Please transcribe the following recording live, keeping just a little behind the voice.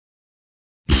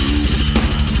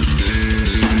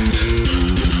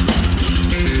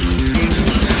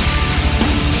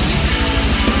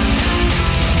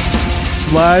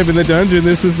live in the dungeon.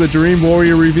 This is the Dream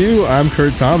Warrior Review. I'm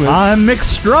Kurt Thomas. I'm Mick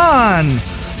Strawn.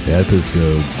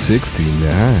 Episode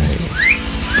 69.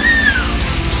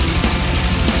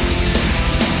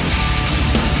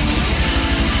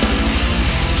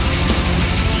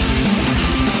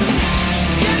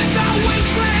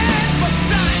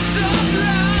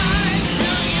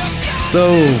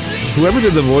 So, whoever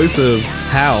did the voice of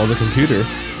Hal, the computer,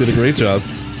 did a great job.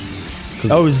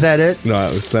 Oh, is that it? No,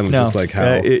 it sounded just like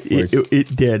Hal.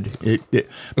 It did.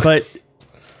 But,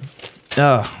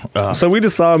 so we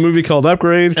just saw a movie called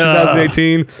Upgrade,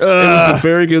 2018. It was a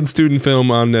very good student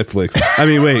film on Netflix. I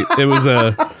mean, wait, it was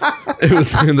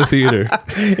in the theater.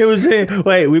 It was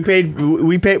we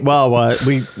paid. Well,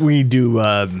 we do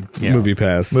Movie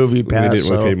Pass. Movie Pass. We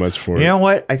didn't really pay much for it. You know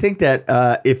what? I think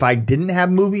that if I didn't have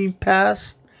Movie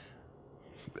Pass,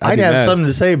 I'd have mad. something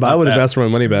to say about. I would have that. asked for my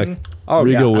money back. Oh,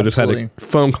 Regal yeah, would have had a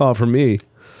phone call from me.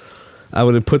 I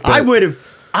would have put that. I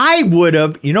would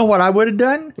have. You know what I would have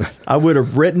done? I would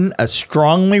have written a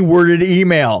strongly worded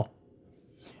email.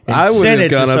 I would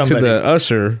have gone up to the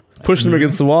usher, pushed him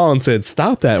against the wall, and said,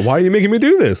 "Stop that! Why are you making me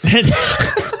do this?"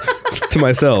 To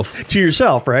myself. To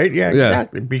yourself, right? Yeah, Yeah.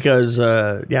 exactly. Because,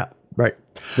 right.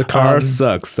 The car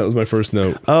sucks. That was my first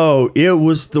note. Oh, it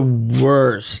was the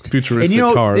worst. Futuristic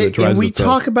car that drives and we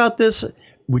itself. talk about this.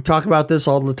 We talk about this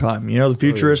all the time. You know, the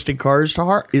futuristic car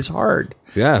is hard.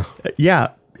 Yeah. Yeah,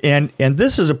 and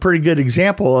this is a pretty good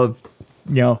example of,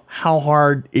 how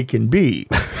hard it can be.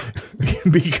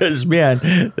 Because,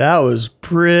 man, that was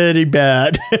pretty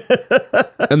bad.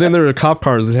 And then there were cop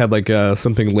cars that had like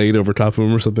something laid over top of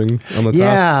them or something on the top.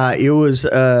 Yeah, it was.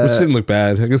 Which didn't look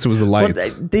bad. I guess it was the Well,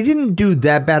 lights. they didn't do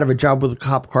that bad of a job with the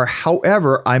cop car.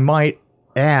 However, I might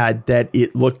add that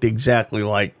it looked exactly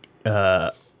like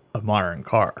a modern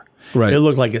car. Right. It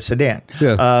looked like a sedan.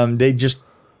 Yeah.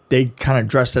 They kind of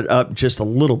dressed it up just a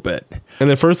little bit. And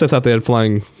at first I thought they had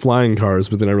flying cars,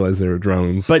 but then I realized they were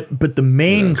drones. But the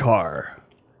main car,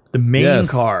 Yes.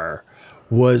 car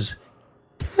was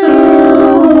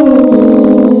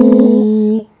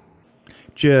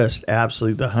just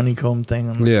absolutely the honeycomb thing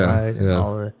on the side and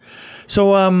all that.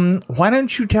 So why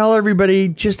don't you tell everybody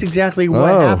just exactly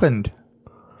what happened?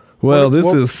 Well,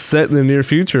 this is set in the near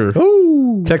future.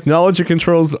 Ooh. Technology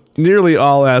controls nearly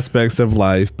all aspects of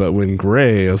life, but when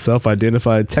Gray, a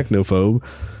self-identified technophobe,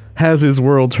 has his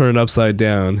world turned upside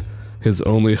down, his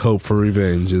only hope for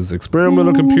revenge is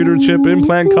experimental computer chip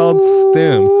implant called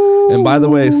STEM. And by the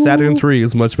way, Saturn III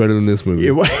is much better than this movie.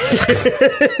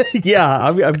 Yeah,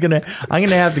 I'm gonna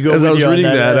have to go. As with I was you on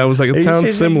reading that, I was like, it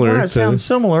sounds similar. It sounds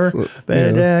similar, but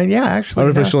actually,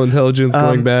 Artificial intelligence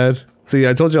going bad. See,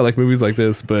 I told you I like movies like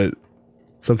this, but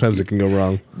sometimes it can go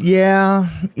wrong. Yeah,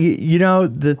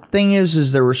 the thing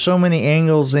is there were so many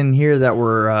angles in here that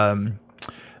were,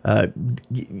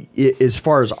 as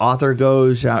far as author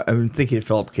goes, I'm thinking of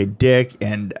Philip K. Dick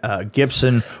and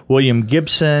William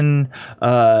Gibson.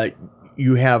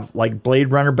 You have like Blade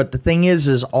Runner, but the thing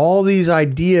is all these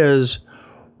ideas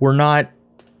were not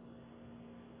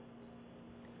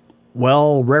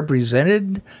well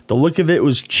represented. The look of it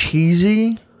was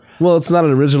cheesy. Well, it's not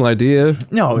an original idea.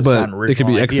 No, it's but not an original it could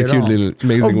be idea executed in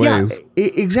amazing ways. Yeah,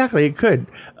 exactly, it could.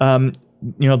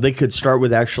 They could start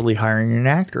with actually hiring an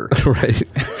actor. Right.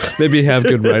 Maybe have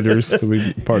good writers to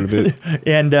be part of it.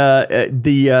 And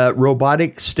the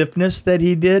robotic stiffness that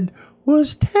he did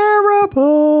was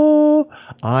terrible.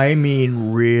 I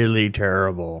mean, really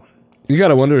terrible. You got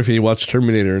to wonder if he watched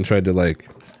Terminator and tried to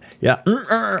Yeah.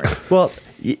 Well,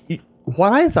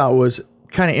 what I thought was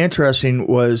kind of interesting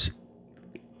was,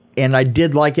 and I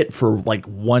did like it for like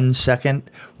 1 second,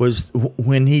 was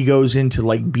when he goes into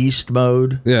like beast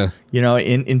mode. Yeah.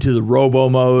 Into the robo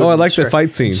mode. Oh, I like the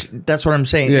fight scene. That's what I'm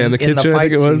saying. Yeah, in the kitchen, I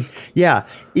think it was. Yeah.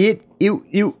 It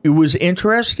was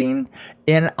interesting,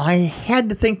 and I had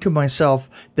to think to myself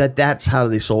that that's how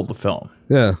they sold the film.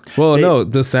 Yeah. Well, no,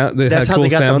 the sound. They That's had how cool they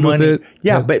got the sound money. with it.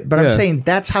 Yeah, but I'm saying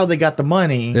that's how they got the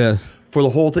money. Yeah. For the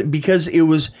whole thing, because it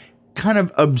was kind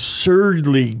of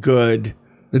absurdly good.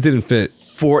 It didn't fit.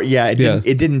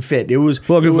 It didn't fit. It was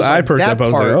because it was I like perked that up. I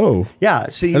was like, oh. Yeah.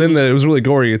 See, And then it was really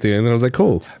gory at the end. And I was like,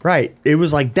 cool. Right. It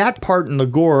was like that part in the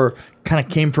gore kind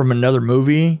of came from another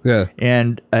movie. Yeah.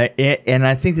 And I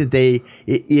think that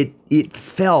it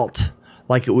felt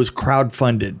like it was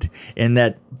crowdfunded, and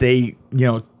that they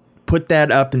put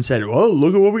that up and said, "Whoa,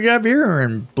 look at what we got here,"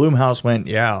 and Blumhouse went,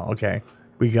 "Yeah, okay,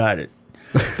 we got it."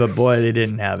 But boy, they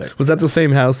didn't have it. Was that the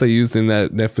same house they used in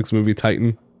that Netflix movie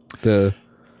Titan?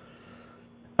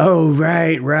 Oh,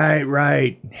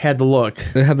 right. Had the look.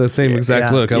 It had the same exact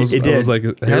Yeah, look. I was like,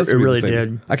 it has to be the really same.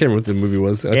 did. I can't remember what the movie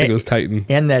was. I think it was Titan.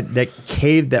 And that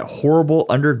cave, that horrible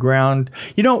underground.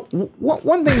 You know,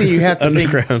 one thing that you have to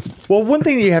Underground. think. Well, one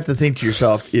thing that you have to think to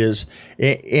yourself is,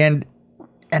 and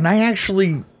I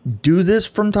actually do this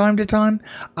from time to time.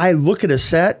 I look at a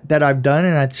set that I've done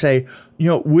and I'd say, you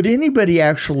know, would anybody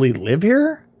actually live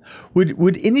here?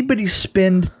 Would anybody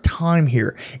spend time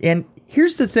here? And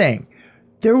here's the thing.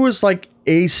 There was like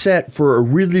a set for a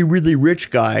really, really rich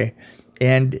guy.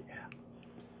 And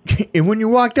when you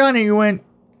walked on and you went,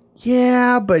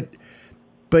 yeah, but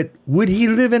would he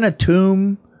live in a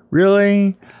tomb?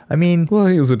 Really? I mean, Well,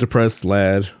 he was a depressed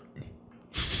lad.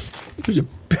 he was a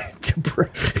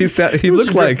depressed. He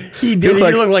looked like He did. He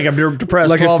looked like a depressed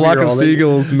like a flock of 12-year-old.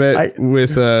 seagulls met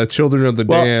with children of the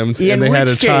damned, and they had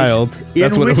a child.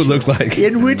 That's what it would look like.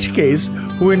 In which case,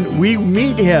 when we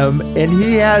meet him and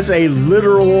he has a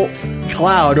literal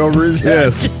cloud over his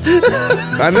head. Yes,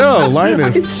 I know, I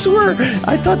Linus. swear,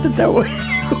 I thought that was.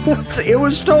 It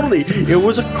was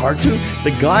a cartoon.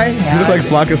 The guy He had looked like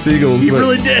flock of seagulls. He but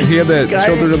really did. He had that Guy-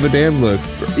 children of the damned look.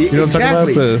 You know what I'm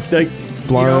talking about? The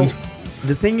blonde.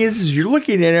 The thing is you're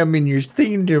looking at him and you're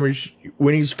thinking to him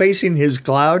when he's facing his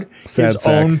cloud, Sad his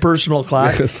sack. own personal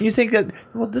cloud. Yes. You think that,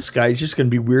 well, this guy's just going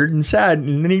to be weird and sad,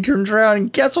 and then he turns around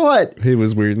and guess what? He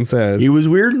was weird and sad. He was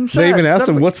weird and sad. They even asked him,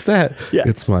 Somebody- "What's that?" Yeah.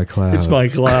 It's my cloud. It's my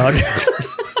cloud.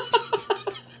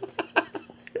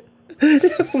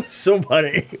 It was so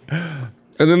funny.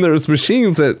 And then there was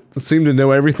machines that seemed to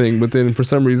know everything, but then for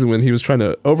some reason, when he was trying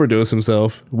to overdose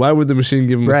himself, why would the machine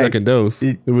give him a Right. second dose?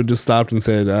 It would just stop and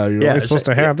said, "You're only it's supposed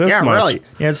to like- have this yeah, much." really.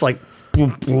 Yeah, it's like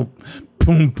boom, boom,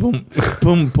 boom, boom,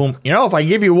 boom, boom. You know, if I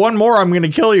give you one more, I'm going to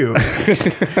kill you.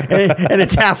 and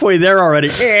it's halfway there already.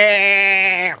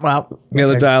 Well, Yeah,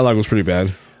 the dialogue was pretty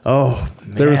bad. oh,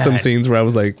 There were some man. scenes where I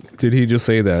was like, "Did he just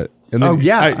say that?" And then Oh,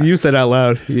 yeah. you said out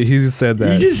loud, "He just said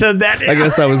that." You just said that. I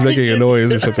guess I was making a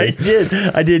noise or something.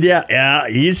 I did. Yeah.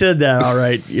 You said that. All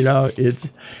right. You know,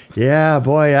 yeah,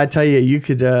 boy. I tell you, you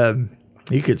could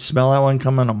smell that one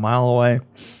coming a mile away.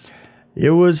 It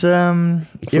was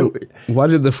So why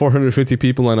did the 450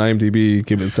 people on IMDb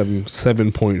give it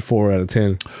 7.4 out of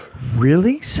 10?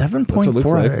 really 7.4 looks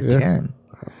out like, of yeah. 10.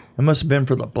 It must have been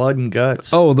for the blood and guts.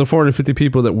 Oh, the 450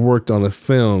 people that worked on the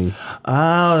film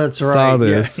Oh, that's right. saw Yeah.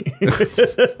 this.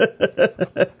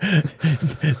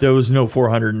 There was no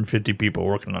 450 people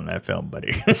working on that film,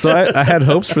 buddy. So I had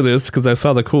hopes for this because I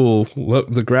saw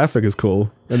the graphic is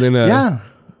cool. And then Yeah.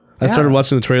 I started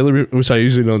watching the trailer, which I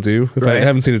usually don't do. If I Right.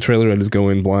 haven't seen a trailer, I just go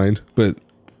in blind. But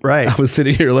Right. I was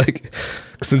sitting here like,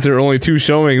 since there were only 2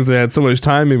 showings, they had so much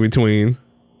time in between.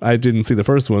 I didn't see the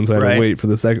first one, so I had Right. to wait for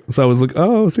the second. So I was like,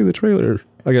 "Oh, see the trailer."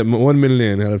 I got 1 minute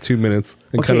in out of 2 minutes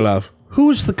and cut it off. Who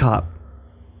was the cop?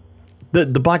 The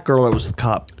black girl that was the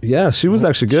cop. Yeah, she was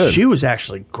actually good. She was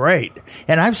actually great.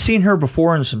 And I've seen her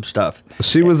before in some stuff.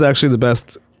 She was actually the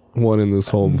best one in this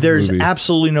whole There's movie.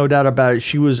 absolutely no doubt about it.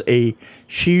 She was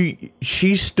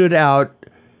she stood out.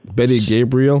 Betty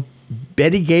Gabriel.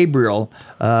 Betty Gabriel.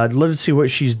 I'd love to see what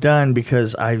she's done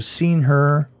because I've seen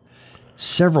her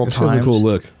several She times. has a cool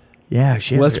look. Yeah,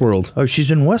 she has Westworld. Oh,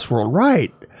 she's in Westworld,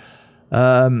 right?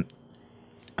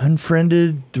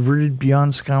 Unfriended, Diverted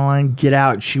Beyond Skyline, Get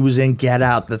Out. She was in Get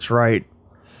Out. That's right.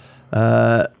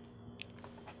 The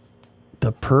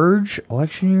Purge,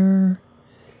 election year.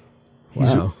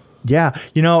 Wow. Yeah,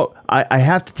 you know, I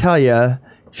have to tell you,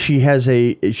 she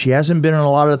hasn't been in a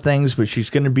lot of things, but she's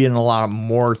going to be in a lot of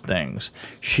more things.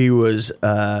 She has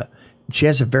a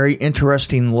very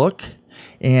interesting look,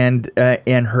 and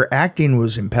her acting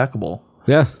was impeccable.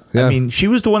 Yeah. Yeah. I mean, she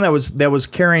was the one that was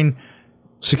carrying.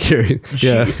 she carried.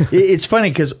 Yeah. It's funny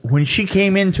because when she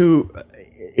came into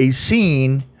a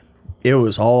scene, it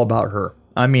was all about her.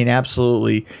 I mean,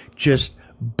 absolutely, just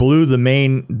blew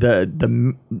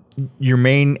your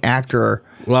main actor.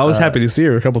 Well, I was happy to see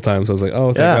her a couple times. I was like, "Oh,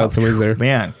 thank God, somebody's there."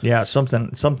 Man, yeah,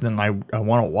 something I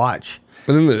want to watch.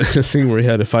 And then the scene where he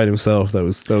had to fight himself, that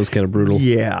was kind of brutal.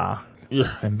 Yeah,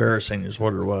 embarrassing is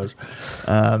what it was.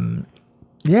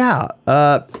 Yeah,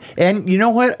 and you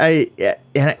know what?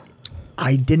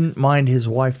 I didn't mind his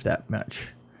wife that much.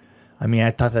 I mean,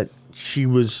 I thought that she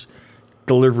was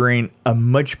delivering a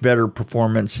much better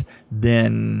performance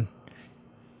than.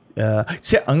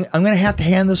 See, I'm going to have to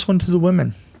hand this one to the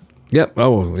women, Yep.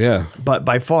 Oh, yeah. but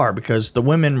by far, because the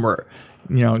women were,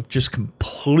 just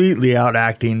completely out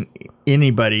acting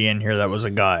anybody in here that was a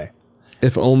guy.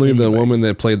 If only the woman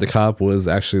that played the cop was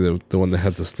actually the one that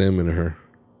had the stem in her.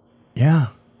 Yeah.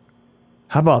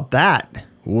 How about that?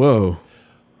 Whoa.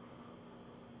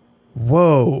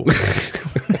 Whoa.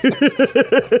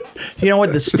 You know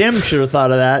what? The STEM should have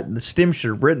thought of that. The STEM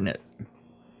should have written it.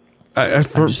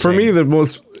 For me, the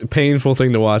most painful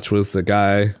thing to watch was the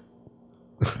guy,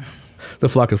 the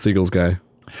Flock of Seagulls guy.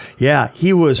 Yeah,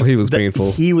 he was. He was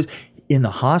painful. He was in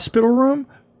the hospital room.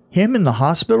 Him in the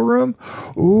hospital room.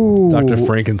 Ooh, Dr.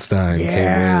 Frankenstein.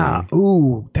 yeah. Came in.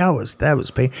 Ooh, that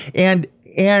was pain.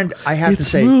 And I have to It's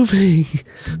say, moving.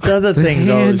 the other The thing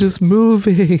hand though, is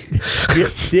moving.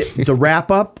 the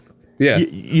wrap up. Yeah.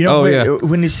 You know,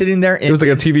 when he's sitting there, and, It was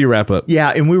like a TV wrap up. yeah,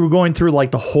 and we were going through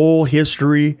like the whole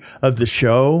history of the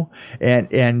show, and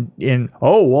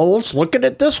oh well, let's look at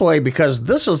it this way because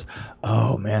this is,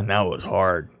 oh man, that was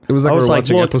hard. It was like I we were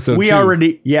watching look, episode we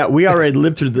 2. we already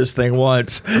lived through this thing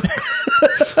once. We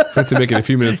have to make it a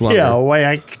few minutes longer.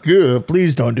 Yeah,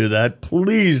 please don't do that.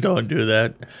 Please don't do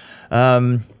that.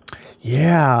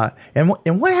 Yeah, and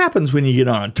what happens when you get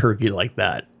on a turkey like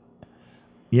that?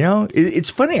 You know, it's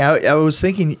funny. I was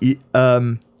thinking,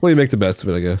 Well, you make the best of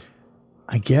it, I guess.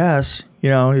 I guess, you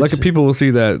know, Like if people will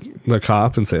see the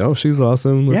cop and say, "Oh, she's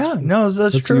awesome." yeah, no,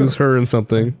 that's Let's true. use her in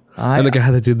something. And the guy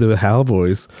that did the Hal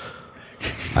voice,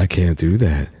 I can't do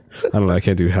that. I don't know. I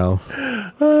can't do Hal.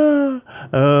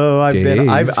 Oh, Dave.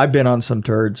 I've been on some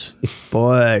turds,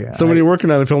 boy. So when you're working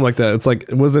on a film like that, it's like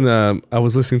it wasn't. I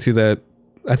was listening to that.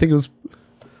 I think was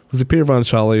it Peter Von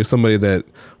Schaley or somebody that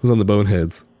was on the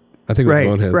Boneheads. I think it was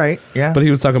Boneheads. Right, yeah. But he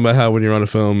was talking about how when you're on a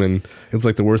film and it's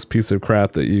like the worst piece of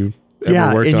crap that you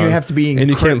ever worked on. and you have to be and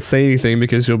you can't say anything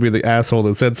because you'll be the asshole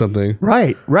that said something.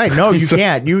 right. No, you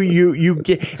can't. You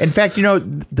get. In fact, you know,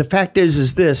 the fact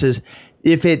is if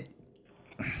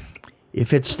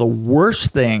it's the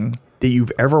worst thing that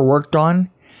you've ever worked on,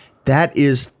 that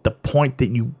is the point that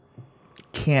you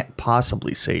can't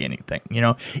possibly say anything. You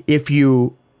know, if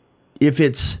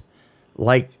it's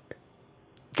like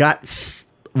got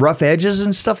rough edges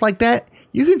and stuff like that,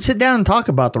 you can sit down and talk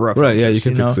about the rough edges. Right, yeah, you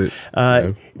can fix it.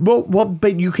 Yeah. Well,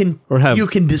 but you can you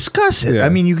can discuss it. Yeah. I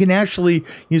mean, you can actually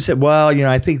said, well, you know,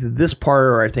 I think that this part,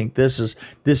 or I think this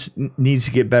needs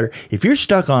to get better. If you're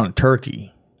stuck on a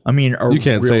turkey, I mean, You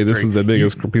can't say this is the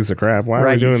biggest piece of crap. Why are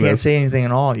we doing you can't this? say anything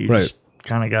at all. You just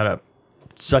kind of gotta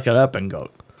suck it up and go,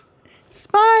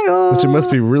 smile. Which it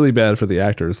must be really bad for the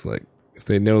actors. Like if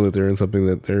they know that they're in something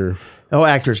that they're Oh,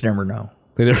 actors never know.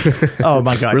 they never. Oh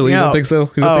my God! Really, you don't think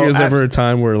so? You don't think there's I- ever a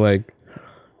time where like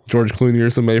George Clooney or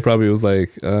somebody probably was like,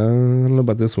 I don't know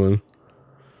about this one.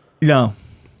 No,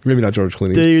 Maybe not George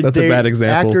Clooney. That's a bad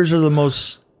example. Actors are the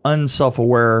most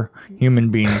unself-aware human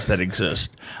beings that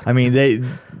exist. I mean,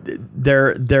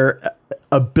 their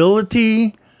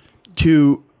ability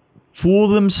to fool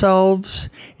themselves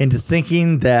into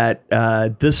thinking that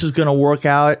this is going to work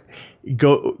out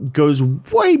goes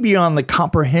way beyond the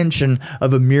comprehension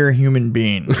of a mere human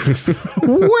being.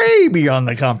 Way beyond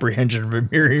the comprehension of a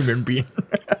mere human being.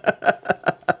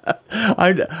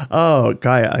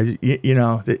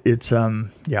 It's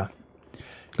yeah.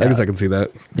 I guess I can see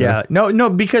that. Yeah. No,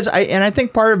 because I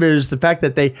think part of it is the fact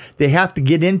that they have to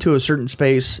get into a certain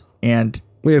space and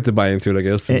We have to buy into it, I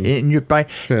guess. and you buy,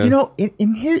 Yeah. you know,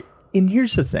 and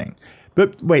here's the thing.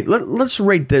 But wait, let's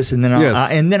rate this, and then Yes.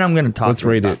 I'm going to talk. Let's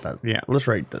rate about it. that. Yeah, let's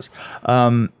rate this.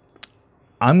 I'm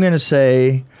going to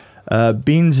say,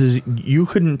 Beans is you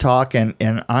couldn't talk,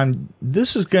 and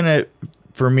this is going to,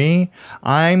 for me,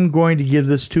 I'm going to give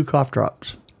this 2 cough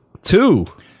drops. 2.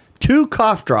 2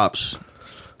 cough drops.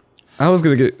 I was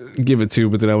gonna give it 2,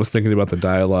 but then I was thinking about the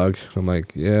dialogue. I'm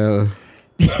like, yeah.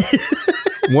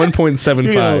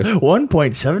 1.75.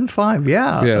 1.75.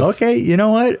 Yeah. Yes. Okay. You know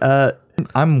what?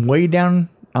 I'm way down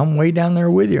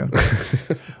there with you.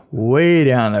 Way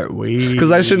down there.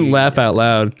 Because I shouldn't laugh out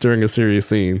loud during a serious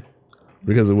scene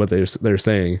because of what they're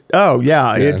saying. Oh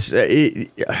yeah. Yeah.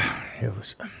 It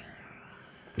was.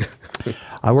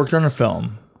 I worked on a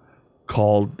film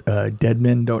called Dead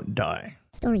Men Don't Die.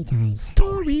 Story time.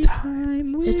 Story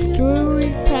time with Story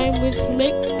time with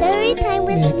Mick. Story time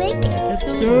with Mick.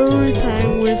 Story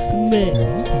time with Mick.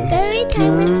 Story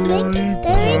time with Mick.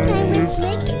 Story time with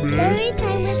Mick. Story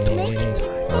time with Mick.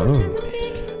 Oh.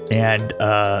 And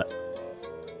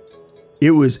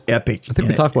it was epic. I think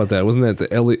we talked about that. Wasn't that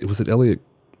the Elliot? Was it Elliot?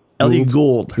 Elliot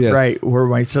Gould, Yes. right? Where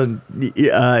my son,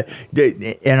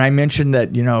 and I mentioned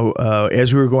that, you know,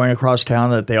 as we were going across town,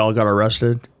 that they all got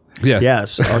arrested. Yeah.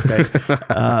 Yes. Okay.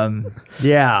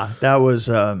 Yeah, that was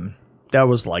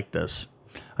like this.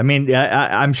 I mean,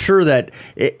 I'm sure that,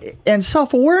 and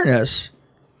self-awareness.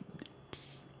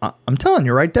 I'm telling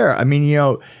you right there. I mean, you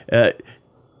know,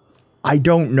 I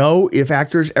don't know if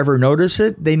actors ever notice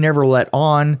it. They never let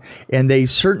on, and they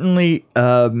certainly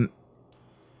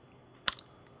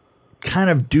kind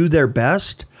of do their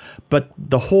best, but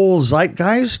the whole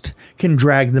zeitgeist can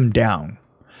drag them down.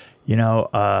 You know,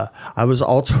 I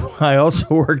also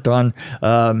worked on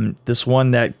this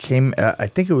one that came. I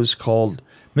think it was called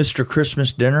Mr.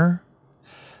 Christmas Dinner.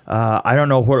 I don't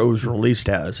know what it was released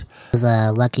as. It was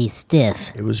a Lucky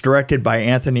Stiff. It was directed by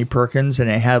Anthony Perkins, and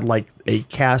it had like a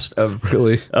cast of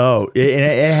Really?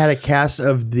 It had a cast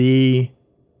of the.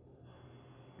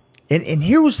 And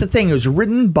here was the thing: it was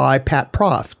written by Pat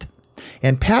Proft,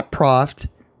 and Pat Proft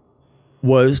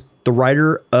was the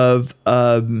writer of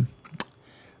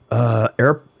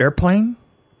Airplane.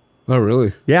 Oh,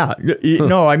 really? Yeah,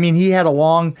 no, I mean he had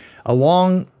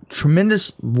a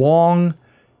tremendous long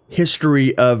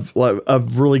history of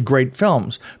really great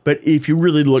films. But if you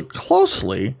really look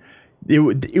closely,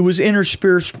 it was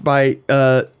interspersed by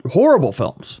horrible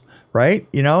films, right?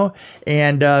 You know,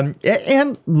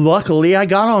 and luckily I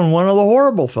got on one of the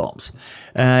horrible films,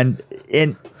 but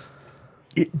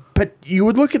you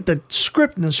would look at the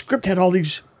script, and the script had all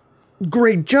these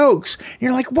great jokes. And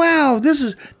you're like, wow,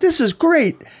 this is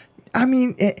great. I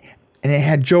mean, and it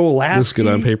had Joe Lasky. Looks good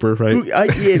on paper, right?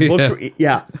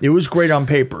 It was great on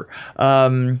paper.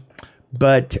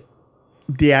 But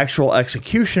the actual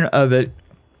execution of it,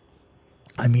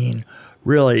 I mean,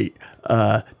 really,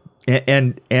 and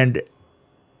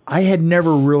I had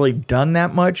never really done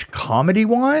that much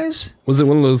comedy-wise. Was it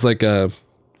one of those like what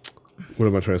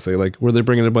am I trying to say? Like, were they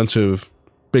bringing a bunch of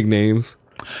big names?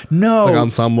 No, like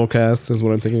ensemble cast is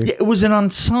what I'm thinking. It was an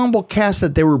ensemble cast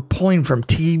that they were pulling from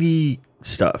TV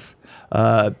stuff,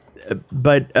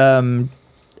 but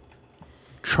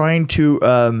trying to.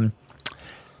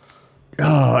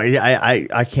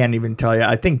 I can't even tell you.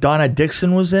 I think Donna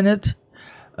Dixon was in it.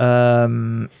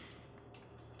 Donna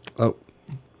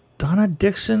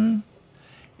Dixon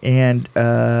and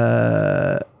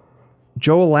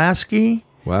Joe Lasky.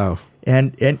 Wow.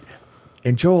 And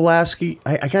Joe Lasky,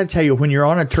 I got to tell you, when you're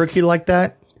on a turkey like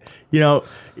that, you know,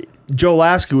 Joe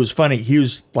Lasky was funny. He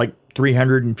was like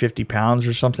 350 pounds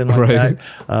or something like that.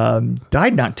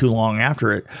 Died not too long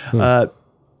after it.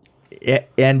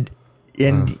 And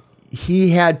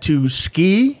he had to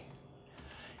ski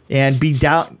and be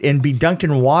dunked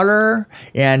in water,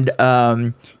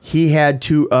 and he had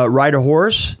to ride a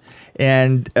horse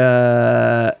and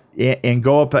go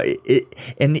up.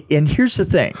 And here's the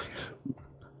thing.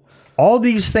 All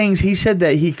these things he said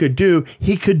that he could do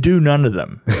none of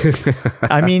them.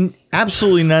 I mean,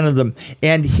 absolutely none of them.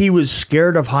 And he was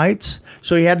scared of heights,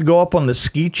 so he had to go up on the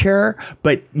ski chair.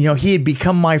 But, you know, he had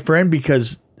become my friend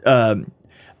because I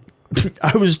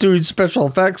was doing special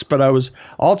effects, but I was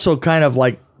also kind of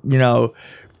like, you know,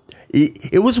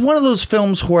 it was one of those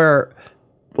films where,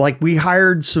 like, we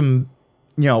hired some,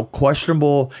 you know,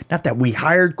 questionable, not that we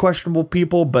hired questionable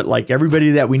people, but like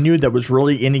everybody that we knew that was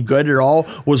really any good at all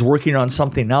was working on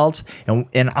something else.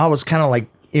 And I was kind of like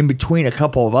in between a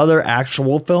couple of other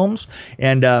actual films.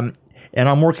 And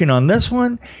I'm working on this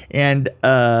one. And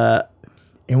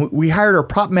we hired a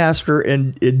prop master,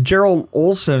 and Gerald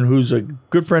Olson, who's a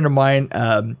good friend of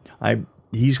mine.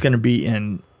 He's going to be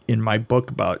in my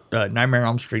book about Nightmare on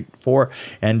Elm Street 4.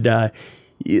 And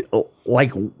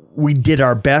like, we did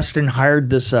our best and hired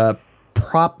this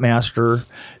prop master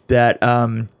that,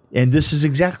 and this is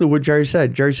exactly what Jerry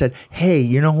said. Jerry said, hey,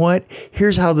 you know what?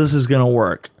 Here's how this is going to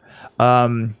work.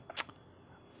 I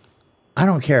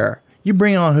don't care. You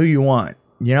bring on who you want.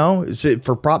 You know,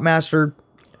 for prop master,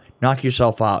 knock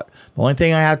yourself out. The only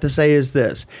thing I have to say is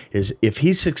this, is if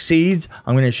he succeeds,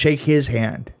 I'm going to shake his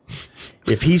hand.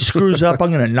 If he screws up,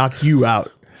 I'm going to knock you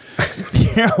out.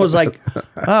 You know, I was like,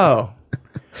 oh,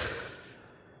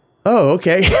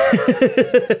 okay.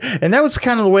 And that was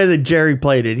kind of the way that Jerry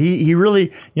played it. He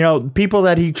really, you know, people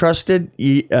that he trusted,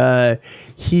 he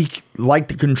liked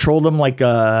to control them like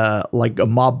a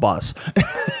mob boss.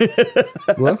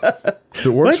 Well, if it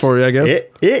works for you, I guess.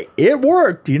 It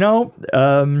worked, you know.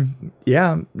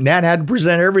 Yeah, Nat had to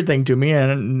present everything to me,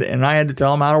 and I had to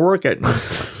tell him how to work it.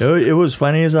 It was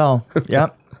funny as hell. Yeah.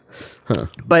 Huh.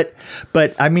 But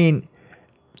I mean,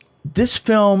 this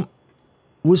film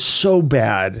was so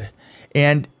bad,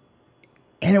 and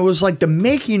it was like the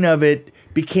making of it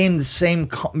became the same,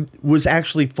 was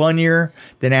actually funnier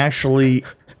than actually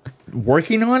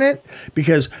working on it,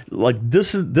 because like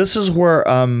this is where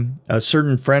a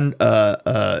certain friend,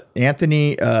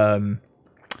 Anthony,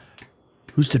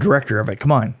 who's the director of it?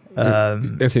 Come on.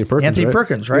 Anthony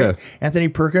Perkins, right? Yeah. Anthony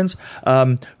Perkins,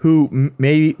 who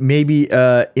maybe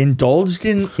indulged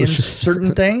in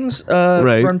certain things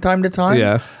right. from time to time.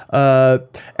 Yeah.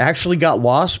 Actually got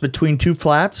lost between two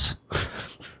flats.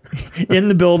 in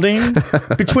the building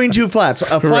between two flats,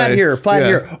 a flat Right. here, flat Yeah.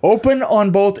 here, open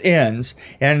on both ends.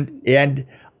 And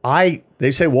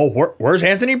they say, well, where's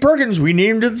Anthony Perkins? We need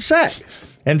him to the set.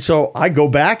 And so I go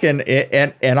back and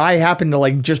I happen to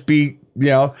like just be,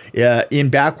 in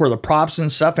back where the props and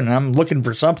stuff, and I'm looking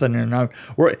for something, and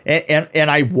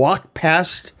I walk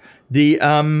past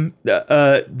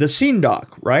the scene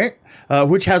dock, right,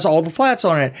 which has all the flats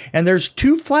on it, and there's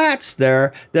two flats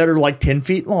there that are like 10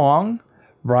 feet long,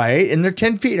 right, and they're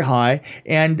 10 feet high,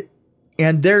 and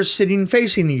they're sitting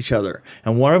facing each other,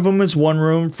 and one of them is one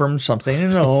room from something,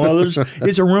 and the other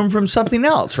is a room from something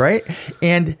else, right,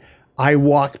 and I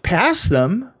walk past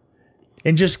them.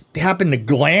 And just happened to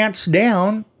glance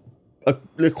down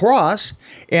across,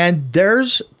 and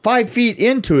there's 5 feet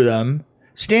into them,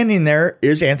 standing there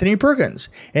is Anthony Perkins.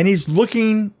 And he's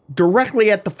looking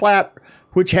directly at the flat,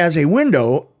 which has a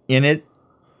window in it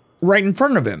right in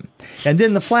front of him. And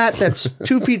then the flat that's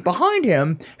 2 feet behind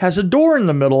him has a door in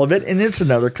the middle of it, and it's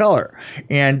another color.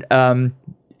 And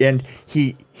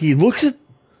he looks at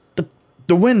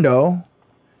the window.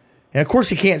 And of course,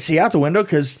 he can't see out the window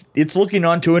because it's looking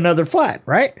onto another flat,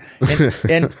 right?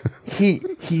 And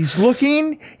he's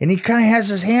looking, and he kind of has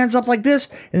his hands up like this,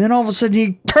 and then all of a sudden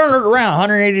he turns it around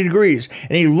 180 degrees,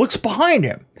 and he looks behind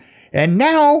him, and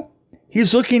now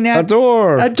he's looking at A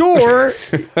door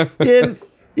in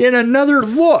another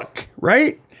look,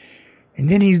 right? And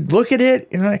then he look at it,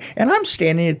 and I'm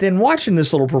standing at then watching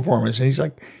this little performance, and he's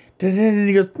like. And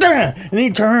he goes, "Dah!" And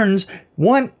he turns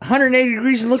 180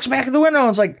 degrees and looks back at the window. And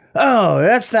it's like, oh,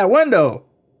 that's that window.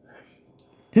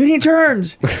 And then he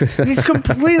turns and he's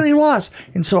completely lost.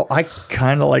 And so I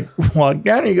kind of like walk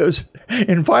down and he goes,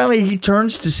 and finally he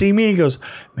turns to see me and he goes,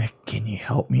 man, can you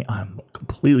help me? I'm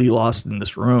completely lost in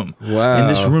this room. Wow. And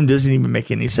this room doesn't even make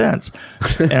any sense.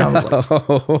 And I was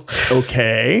like,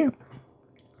 okay.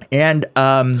 And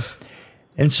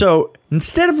so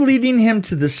instead of leading him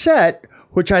to the set,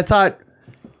 which I thought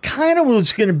kind of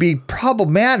was going to be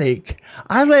problematic,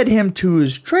 I led him to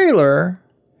his trailer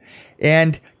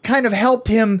and kind of helped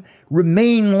him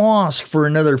remain lost for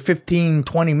another 15,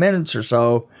 20 minutes or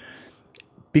so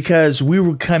because we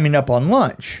were coming up on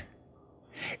lunch.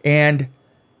 And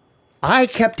I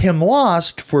kept him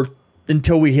lost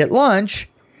until we hit lunch,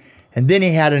 and then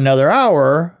he had another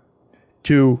hour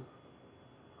to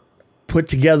put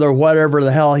together whatever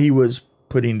the hell he was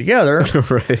putting together.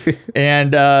 Right.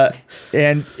 And at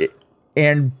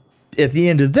the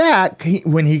end of that,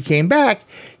 when he came back,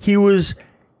 he was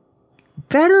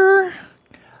better.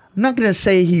 I'm not going to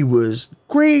say he was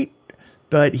great,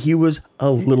 but he was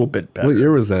a little bit better. What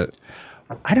year was that?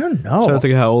 I don't I don't know.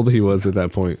 think how old he was at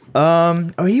that point.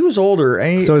 He was older.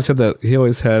 And So I said that he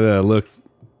always had a look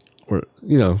where,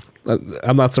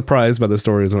 I'm not surprised by the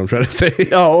story is what I'm trying to say.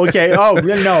 oh, okay. Oh,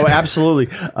 no, absolutely.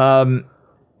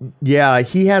 Yeah,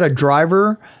 he had a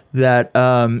driver that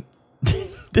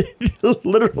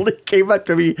literally came up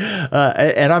to me,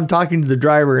 and I'm talking to the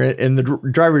driver, and the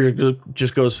driver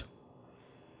just goes,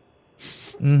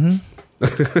 "Mm-hmm."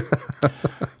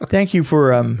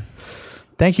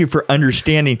 Thank you for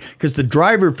understanding, because the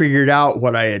driver figured out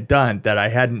what I had done, that I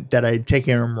had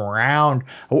taken him around.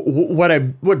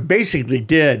 What basically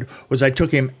did was I took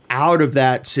him out of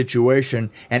that situation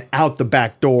and out the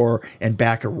back door and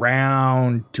back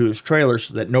around to his trailer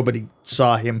so that nobody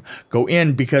saw him go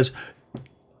in, because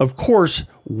of course,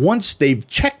 once they've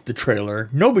checked the trailer,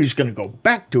 nobody's going to go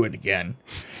back to it again.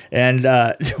 And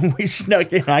we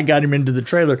snuck in. I got him into the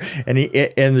trailer, and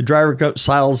the driver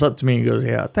sidles up to me and goes,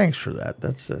 "Yeah, thanks for that.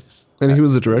 That's." And he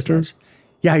was the director? Nice.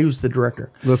 Yeah, he was the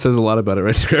director. That says a lot about it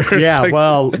right there. It's Yeah, like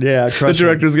well, yeah. the Trust me.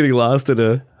 director's getting lost in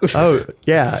a... Oh,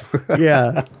 yeah.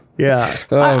 I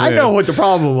man. know what the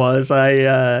problem was.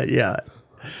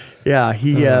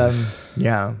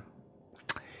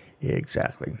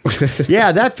 Exactly.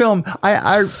 Yeah, that film,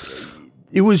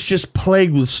 it was just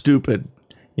plagued with stupid,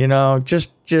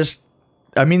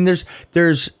 I mean, there's,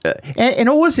 and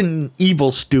it wasn't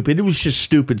evil stupid. It was just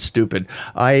stupid.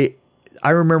 I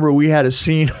remember we had a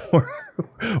scene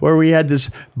where we had this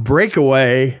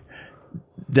breakaway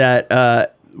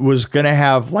that was going to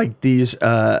have like these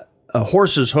a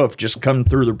horse's hoof just come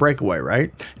through the breakaway,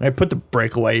 right? And I put the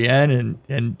breakaway in,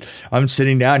 and I'm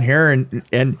sitting down here,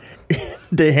 and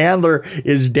the handler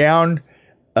is down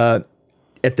at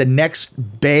the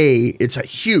next bay. It's a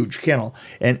huge kennel,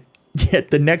 and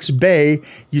at the next bay,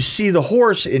 you see the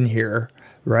horse in here,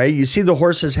 right? You see the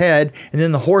horse's head, and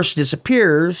then the horse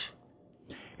disappears,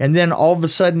 and then all of a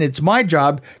sudden, it's my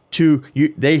job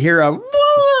they hear a,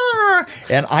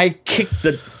 and I kick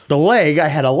the leg. I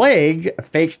had a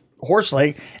fake horse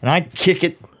leg, and I kick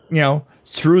it,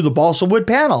 through the balsa wood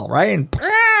panel, right? And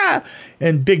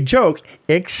and big joke.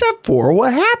 Except for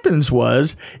what happens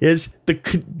is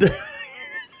the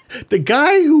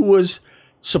guy who was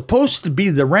supposed to be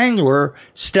the wrangler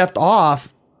stepped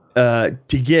off to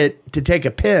take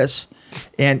a piss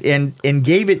and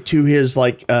gave it to his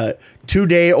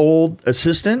 2-day-old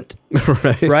assistant.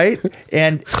 Right.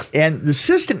 And the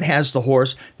assistant has the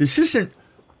horse. The assistant,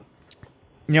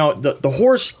 the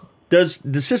horse does.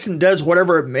 The assistant does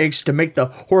whatever it makes to make the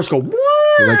horse go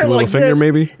like a little finger, this.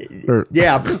 maybe. Or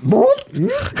Yeah,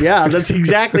 yeah, that's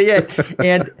exactly it.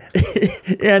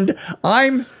 And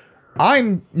I'm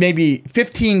maybe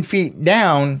 15 feet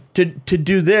down to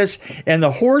do this, and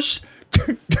the horse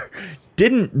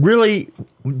didn't really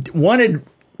wanted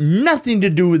nothing to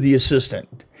do with the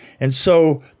assistant, and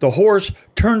so the horse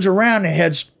turns around and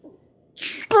heads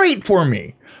straight for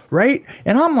me, right?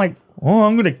 And I'm like, oh,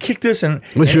 I'm gonna kick this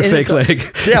with your fake leg.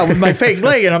 Yeah, with my fake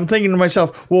leg, and I'm thinking to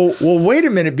myself, well, wait a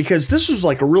minute, because this was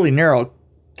like a really narrow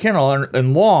kennel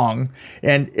and long,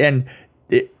 and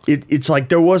it's like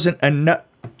there wasn't enough.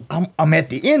 I'm at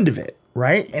the end of it,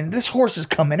 right? And this horse is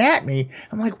coming at me.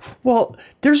 I'm like, well,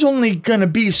 there's only gonna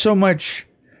be so much,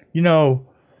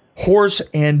 horse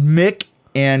and Mick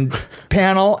and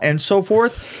panel and so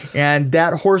forth. And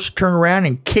that horse turned around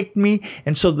and kicked me.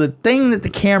 And so the thing that the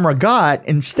camera got,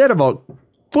 instead of a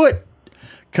foot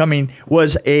coming,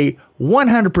 was a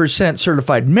 100%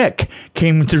 certified Mick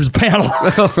came through the panel.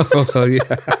 Oh, yeah.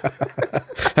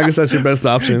 I guess that's your best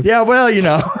option. Yeah, well,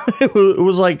 it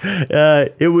was like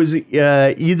it was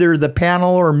either the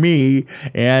panel or me,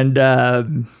 and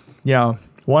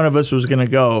one of us was going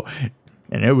to go,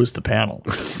 and it was the panel.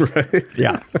 Right.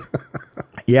 Yeah.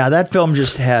 Yeah, that film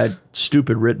just had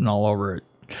stupid written all over it.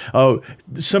 Oh,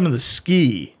 some of the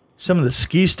ski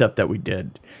stuff that we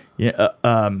did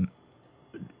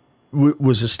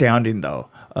was astounding, though.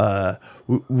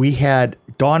 We had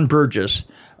Don Burgess,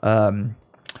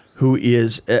 who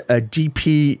is a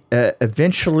DP.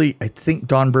 Eventually, I think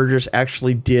Don Burgess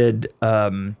actually did,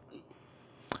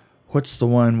 what's the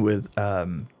one with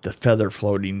the feather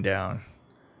floating down?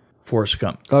 Forrest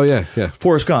Gump. Oh, yeah, yeah.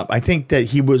 Forrest Gump. I think that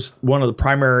he was one of the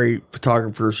primary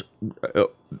photographers.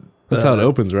 That's how it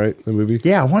opens, right? The movie?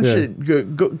 Yeah, why don't you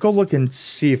go look and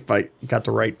see if I got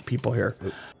the right people here.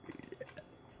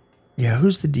 Yeah,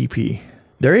 who's the DP?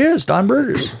 There he is, Don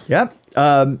Burgess. Yep.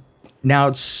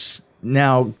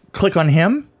 Now click on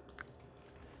him.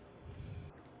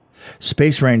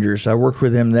 Space Rangers. I worked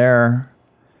with him there.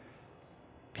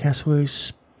 Castaway.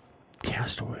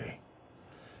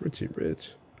 Richie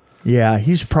Rich. Yeah,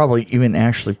 he's probably even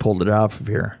actually pulled it off of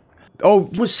here. Oh,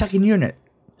 it was second unit.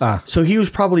 So he was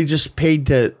probably just paid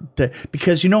to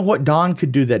because you know what Don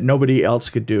could do that nobody else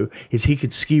could do is he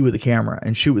could ski with the camera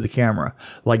and shoot with the camera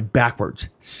like backwards.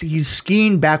 He's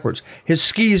skiing backwards. His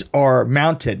skis are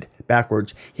mounted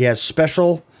backwards. He has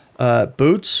special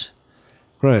boots,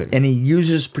 right? And he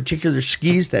uses particular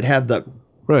skis that have the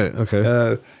right.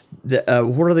 Okay.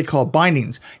 What are they called?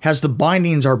 Bindings. Has the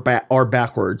bindings are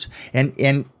backwards,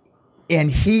 and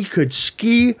he could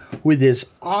ski with his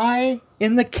eye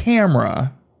in the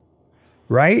camera.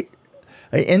 Right?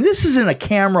 And this isn't a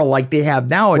camera like they have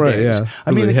nowadays. Right, yeah.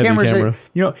 I mean, Really the heavy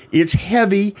camera. It's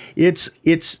heavy. It's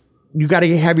you got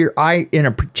to have your eye in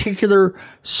a particular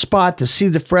spot to see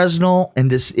the Fresnel and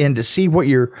to see what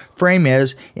your frame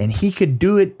is. And he could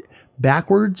do it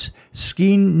backwards,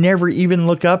 skiing, never even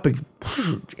look up,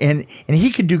 and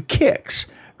he could do kicks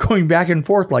going back and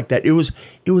forth like that. It was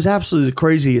absolutely the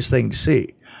craziest thing to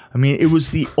see. I mean, it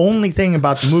was the only thing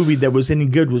about the movie that was any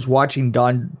good was watching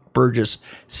Don Burgess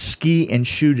ski and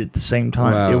shoot at the same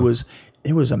time. Wow.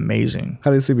 It was amazing.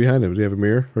 How do you see behind him? Do you have a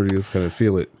mirror, or do you just kind of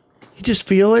feel it? You just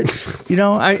feel it,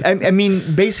 I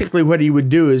mean, basically, what he would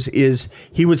do is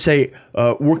he would say,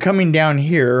 "We're coming down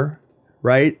here,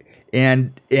 right?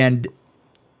 And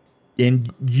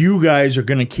you guys are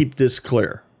going to keep this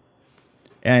clear."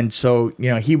 And so,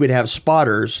 he would have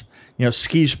spotters.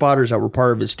 Ski spotters that were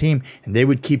part of his team, and they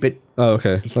would keep it. Oh,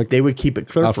 okay. Like they would keep it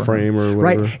clear off for frame him. or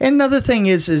whatever. Right. And another thing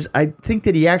is I think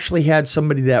that he actually had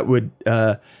somebody that would,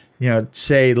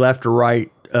 say left or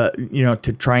right,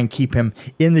 to try and keep him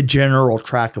in the general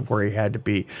track of where he had to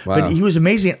be. Wow. But he was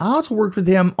amazing. I also worked with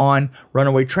him on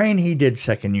Runaway Train. He did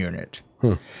second unit,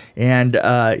 and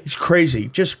he's crazy.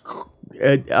 Just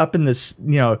up in this,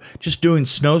 just doing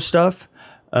snow stuff.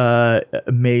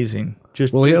 Amazing. He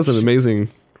has an amazing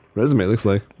resume, it looks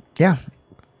like. Yeah.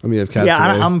 I mean, Castaway.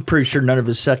 Yeah, I'm pretty sure none of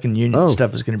his second unit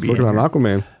stuff is going to be working in on here.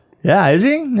 Aquaman. Yeah, is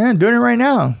he? Yeah, doing it right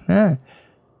now. Yeah.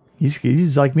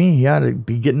 He's like me. He ought to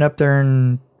be getting up there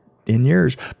in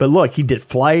years. But look, he did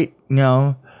Flight,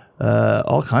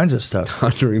 all kinds of stuff.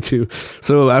 Conjuring 2.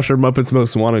 So after Muppets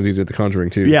Most Wanted, he did The Conjuring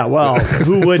 2. Yeah, well,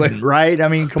 who wouldn't, right? I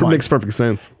mean, come on. Makes perfect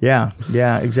sense. Yeah,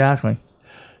 exactly.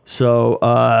 So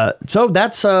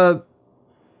that's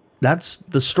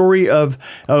the story of.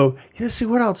 Oh, let's see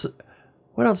what else.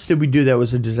 What else did we do that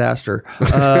was a disaster?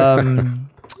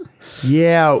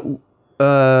 Joe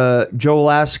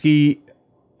Lasky,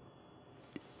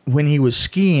 when he was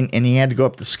skiing and he had to go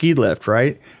up the ski lift,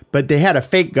 right? But they had a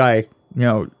fake guy,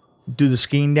 do the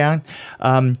skiing down.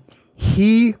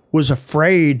 He was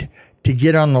afraid to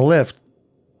get on the lift.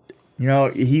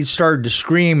 He started to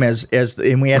scream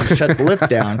and we had to shut the lift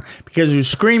down because he was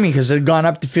screaming because it had gone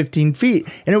up to 15 feet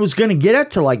and it was going to get up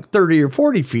to like 30 or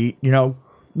 40 feet,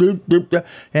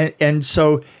 and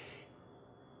so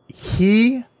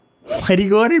what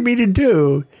he wanted me to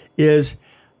do is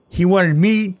he wanted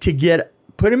me to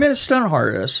put him in a stunt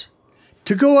harness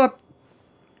to go up,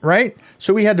 right?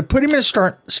 So we had to put him in a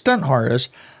stunt harness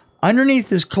underneath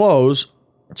his clothes.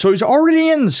 So he's already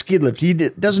in the ski lift. He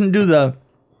doesn't do the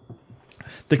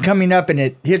coming up and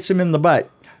it hits him in the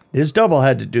butt. His double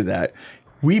had to do that.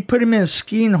 We put him in a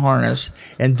skiing harness,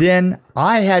 and then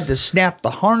I had to snap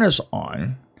the harness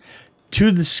on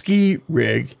to the ski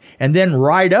rig and then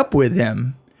ride up with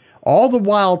him, all the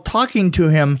while talking to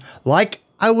him like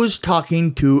I was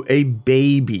talking to a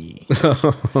baby.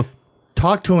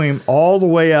 Talk to him all the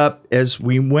way up as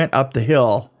we went up the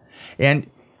hill. And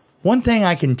one thing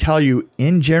I can tell you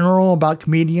in general about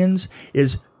comedians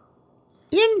is,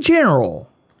 in general,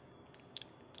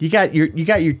 you got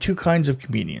your two kinds of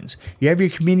comedians. You have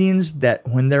your comedians that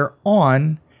when they're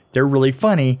on, they're really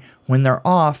funny. When they're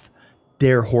off,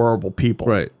 they're horrible people.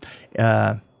 Right.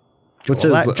 Which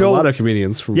is a lot of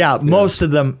comedians. Most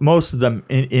of them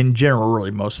in general,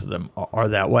 really, most of them are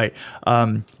that way.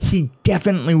 He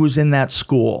definitely was in that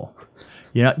school.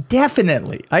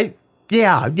 Definitely.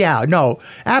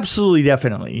 Absolutely,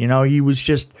 definitely. He was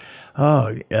just,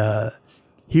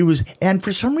 he was, and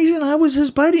for some reason I was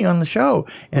his buddy on the show,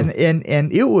 and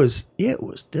it was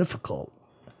difficult.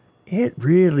 It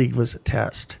really was a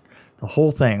test, the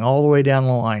whole thing, all the way down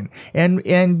the line,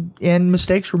 and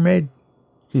mistakes were made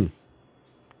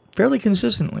fairly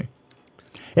consistently.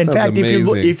 In fact,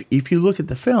 if you look at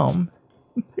the film,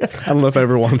 I don't know if I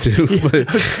ever want to. But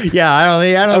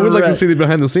I would like to see the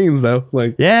behind the scenes though.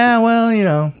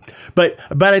 But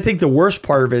I think the worst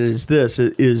part of it is this: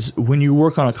 is when you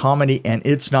work on a comedy and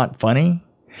it's not funny,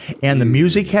 and the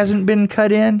music hasn't been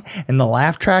cut in, and the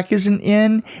laugh track isn't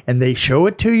in, and they show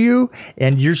it to you,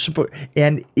 and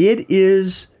and it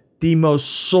is the most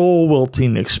soul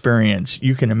wilting experience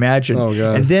you can imagine. Oh,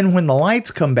 God. And then when the lights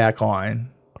come back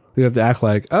on, you have to act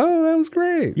like, oh, that was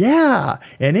great. Yeah,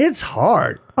 and it's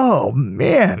hard. Oh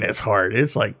man, it's hard.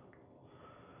 It's like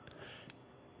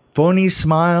phony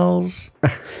smiles,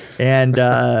 and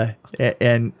you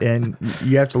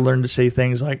have to learn to say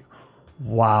things like,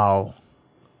 "Wow."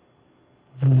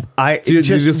 You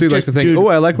just see like the thing. Oh,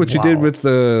 I like what you did with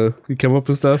you come up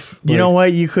with stuff. You know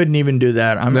what? You couldn't even do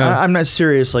that. I'm not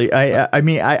seriously. I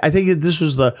mean, I think that this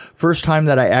was the first time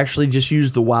that I actually just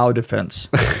used the wow defense.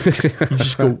 You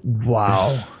just go,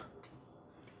 wow.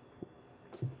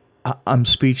 I'm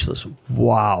speechless.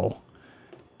 Wow.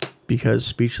 Because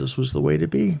speechless was the way to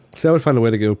be. See, I would find a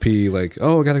way to go pee. Like,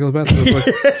 oh, I gotta go to the bathroom.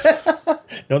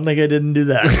 Don't think I didn't do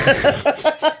that.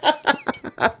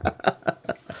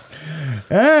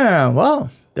 Well,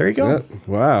 there you go.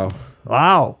 Wow.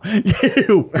 Wow.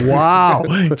 Wow.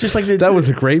 Just like that was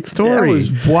a great story.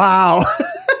 That was wow.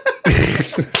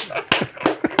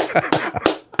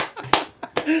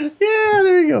 Yeah,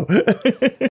 there you go.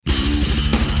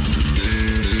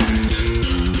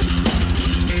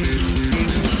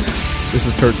 This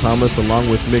is Kurt Thomas along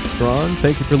with Mick Strawn.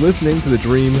 Thank you for listening to the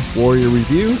Dream Warrior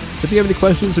Review. If you have any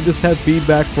questions or just have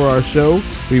feedback for our show,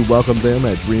 we welcome them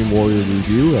at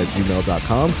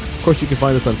dreamwarriorreview@gmail.com. Of course, you can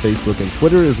find us on Facebook and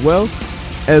Twitter as well.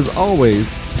 As always,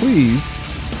 please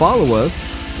follow us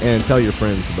and tell your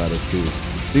friends about us too.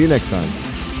 See you next time.